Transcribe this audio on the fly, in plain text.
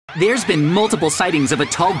There's been multiple sightings of a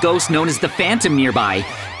tall ghost known as the Phantom nearby.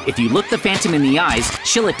 If you look the Phantom in the eyes,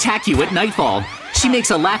 she'll attack you at nightfall. She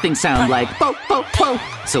makes a laughing sound like po po po.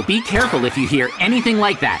 So be careful if you hear anything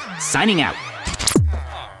like that. Signing out.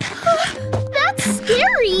 That's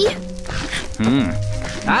scary.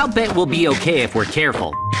 I'll bet we'll be okay if we're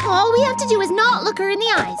careful. All we have to do is not look her in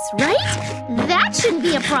the eyes, right? That shouldn't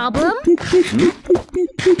be a problem.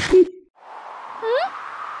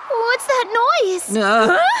 What's that noise?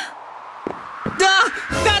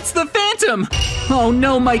 That's the Phantom! Oh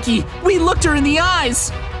no, Mikey! We looked her in the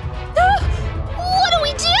eyes! What do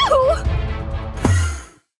we do?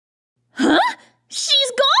 Huh?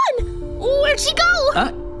 She's gone! Where'd she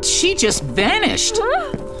go? She just vanished.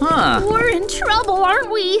 Huh. We're in trouble, aren't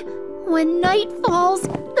we? When night falls,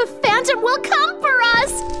 the Phantom will come for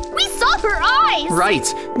us! We saw her eyes!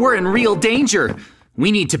 Right. We're in real danger.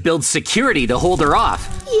 We need to build security to hold her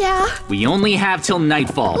off. Yeah. We only have till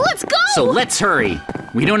nightfall. Let's go! So let's hurry.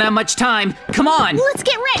 We don't have much time. Come on! Let's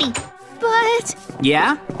get ready. But...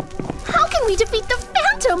 Yeah? how can we defeat the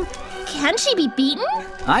Phantom? Can she be beaten?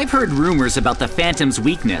 I've heard rumors about the Phantom's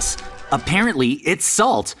weakness. Apparently, it's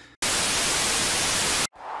salt.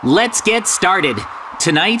 Let's get started.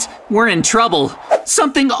 Tonight, we're in trouble.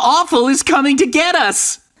 Something awful is coming to get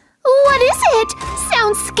us! What is it?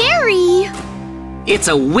 Sounds scary. It's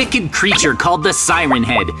a wicked creature called the Siren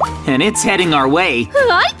Head, and it's heading our way.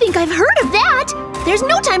 I think I've heard of that. There's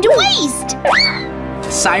no time to waste.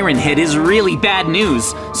 Siren Head is really bad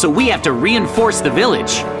news, so we have to reinforce the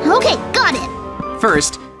village. Okay, got it.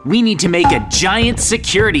 First, we need to make a giant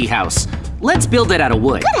security house. Let's build it out of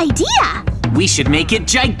wood. Good idea. We should make it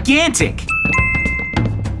gigantic.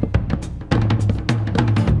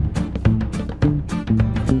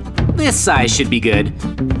 This size should be good.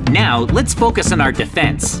 Now, let's focus on our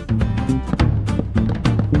defense.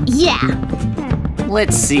 Yeah.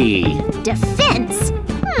 Let's see. Defense.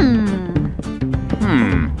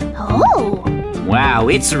 Oh. Wow,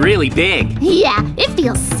 it's really big. Yeah, it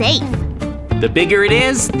feels safe. The bigger it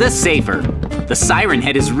is, the safer. The Siren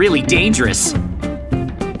Head is really dangerous.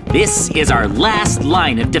 This is our last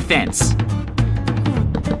line of defense.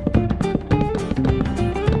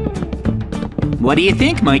 What do you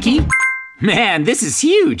think, Mikey? Man, this is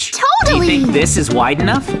huge. Totally. Do you think this is wide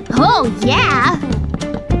enough? Oh, yeah.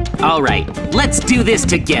 All right, let's do this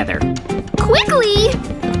together. Quickly.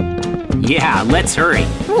 Yeah, let's hurry.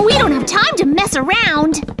 We don't have time to mess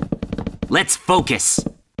around. Let's focus.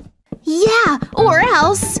 Yeah, or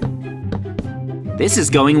else. This is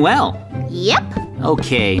going well. Yep.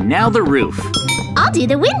 Okay, now the roof. I'll do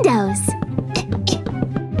the windows.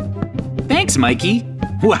 Thanks, Mikey.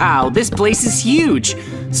 Wow, this place is huge.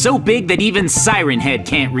 So big that even Siren Head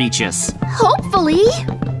can't reach us. Hopefully.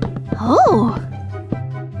 Oh.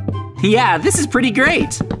 Yeah, this is pretty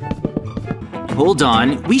great. Hold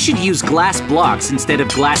on, we should use glass blocks instead of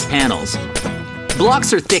glass panels.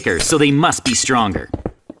 Blocks are thicker, so they must be stronger.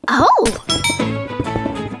 Oh.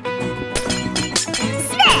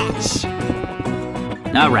 Smash!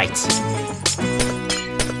 All right.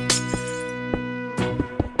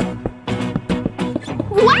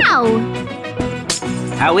 Wow!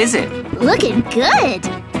 How is it? Looking good.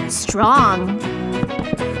 Strong.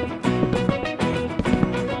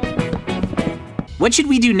 What should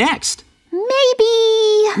we do next?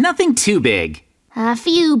 Maybe Nothing too big. a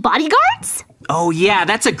few bodyguards? Oh yeah,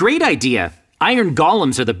 that's a great idea. Iron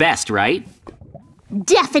golems are the best, right?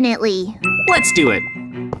 Definitely. Let's do it.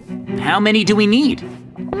 How many do we need? 4.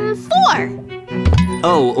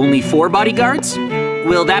 Oh, only 4 bodyguards?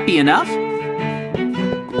 Will that be enough?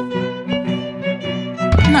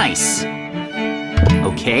 Nice.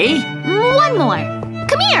 Okay. 1 more.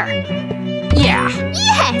 Come here. Yeah.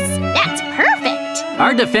 Yes, that's perfect.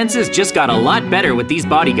 Our defenses just got a lot better with these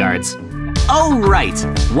bodyguards. Oh, right.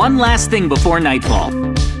 One last thing before nightfall.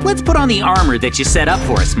 Let's put on the armor that you set up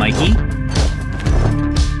for us, Mikey.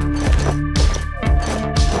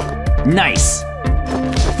 Nice.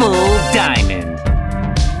 Full diamond.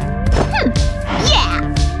 Yeah,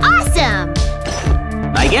 awesome.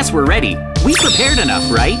 I guess we're ready. We prepared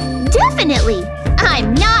enough, right? Definitely.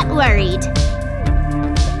 I'm not worried.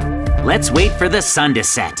 Let's wait for the sun to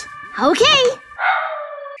set. Okay.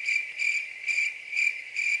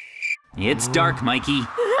 It's dark, Mikey.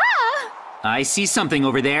 I see something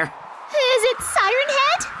over there. Is it Siren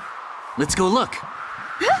Head? Let's go look.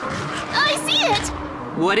 I see it.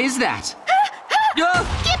 What is that?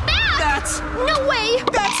 Get back! No way!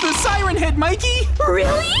 That's the Siren Head, Mikey!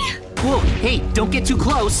 Really? Whoa, hey, don't get too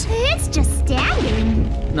close. It's just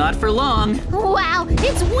standing. Not for long. Wow,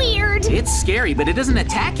 it's weird. It's scary, but it isn't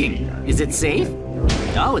attacking. Is it safe?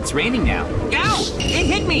 Oh, it's raining now. Ow! It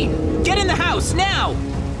hit me! Get in the house, now!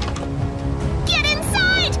 Get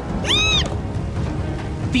inside!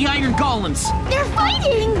 The iron golems! They're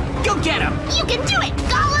fighting! Go get them! You can do it,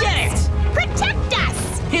 golems! Get it! Protect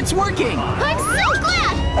us! It's working! I'm so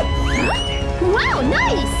glad! Huh? Wow,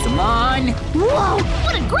 nice! Come on! Whoa,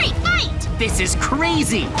 what a great fight! This is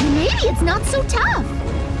crazy! Maybe it's not so tough.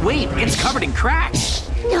 Wait, it's covered in cracks!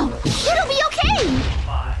 No, it'll be okay!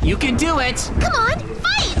 You can do it! Come on,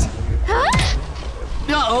 fight! Huh?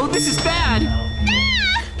 Uh-oh, this is bad!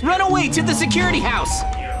 Ah! Run away to the security house!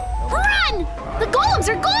 Run! The golems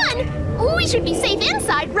are gone! We should be safe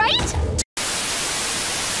inside, right?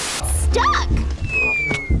 Stuck!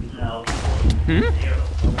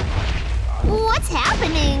 What's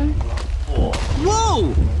happening?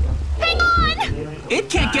 Whoa! Hang on! It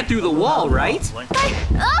can't get through the wall, right?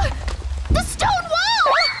 The stone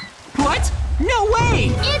wall! What? No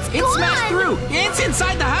way! It's It gone! smashed through! It's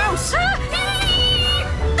inside the house! The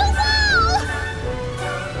wall!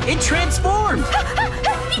 It transformed!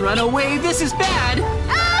 Run away, this is bad!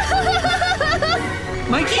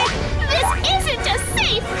 Mikey? This isn't a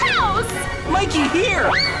safe house! Mikey, here!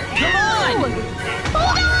 Come on!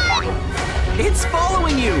 Hold on! It's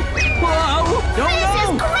following you! Whoa! No, This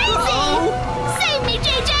no! is crazy! Uh-oh. Save me,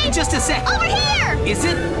 JJ! Just a sec. Over here!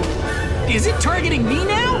 Is it targeting me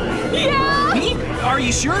now? Yeah! Me? Are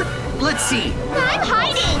you sure? Let's see. I'm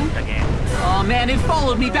hiding! Oh man, it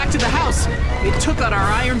followed me back to the house. It took out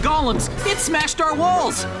our iron golems. It smashed our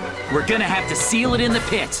walls. We're gonna have to seal it in the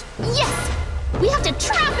pit. Yes! We have to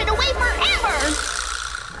trap it away forever!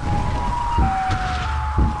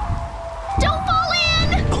 Don't fall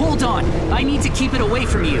in! Hold on. I need to keep it away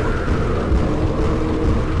from you.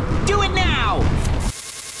 Do it now!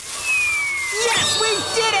 Yes, we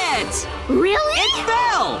did it! Really? It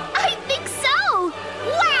fell! I think so!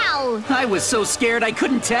 Wow! I was so scared I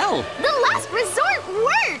couldn't tell. The last resort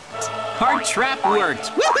worked! Our trap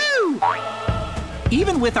worked! Woohoo!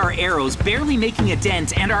 Even with our arrows barely making a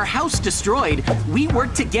dent and our house destroyed, we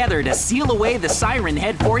worked together to seal away the Siren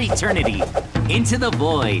head for eternity. Into the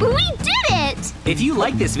void. We did it! If you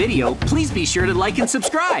like this video, please be sure to like and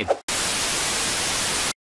subscribe.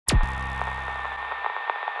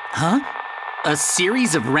 Huh? A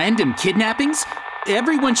series of random kidnappings?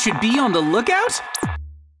 Everyone should be on the lookout?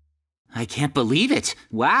 I can't believe it.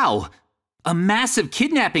 Wow. A massive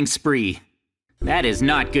kidnapping spree. That is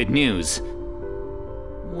not good news.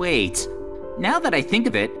 Wait, now that I think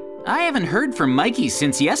of it, I haven't heard from Mikey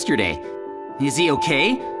since yesterday. Is he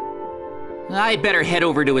okay? I better head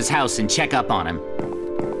over to his house and check up on him.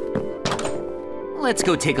 Let's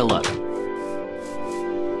go take a look.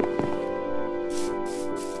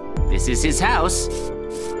 This is his house.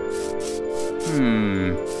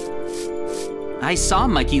 I saw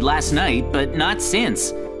Mikey last night, but not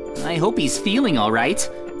since. I hope he's feeling all right.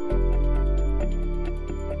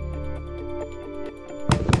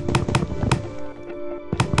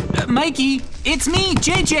 Mikey, it's me,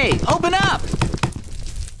 JJ. Open up!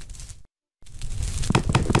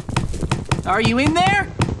 Are you in there?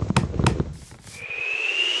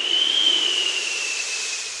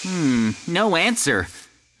 No answer.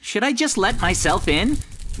 Should I just let myself in?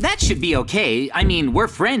 That should be okay. I mean, we're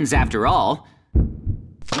friends after all.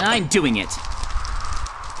 I'm doing it.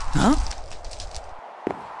 Huh?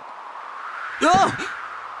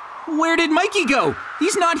 Oh! Where did Mikey go?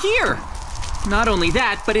 He's not here. Not only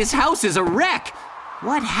that, but his house is a wreck.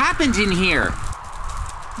 What happened in here?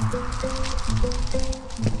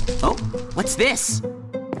 Oh, what's this?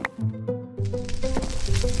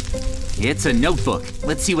 It's a notebook.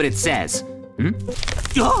 Let's see what it says.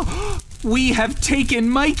 Oh, we have taken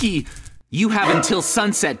Mikey. You have until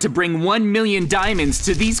sunset to bring 1 million diamonds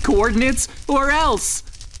to these coordinates, or else.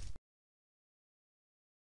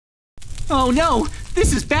 Oh no,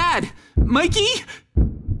 this is bad. Mikey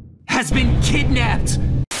has been kidnapped.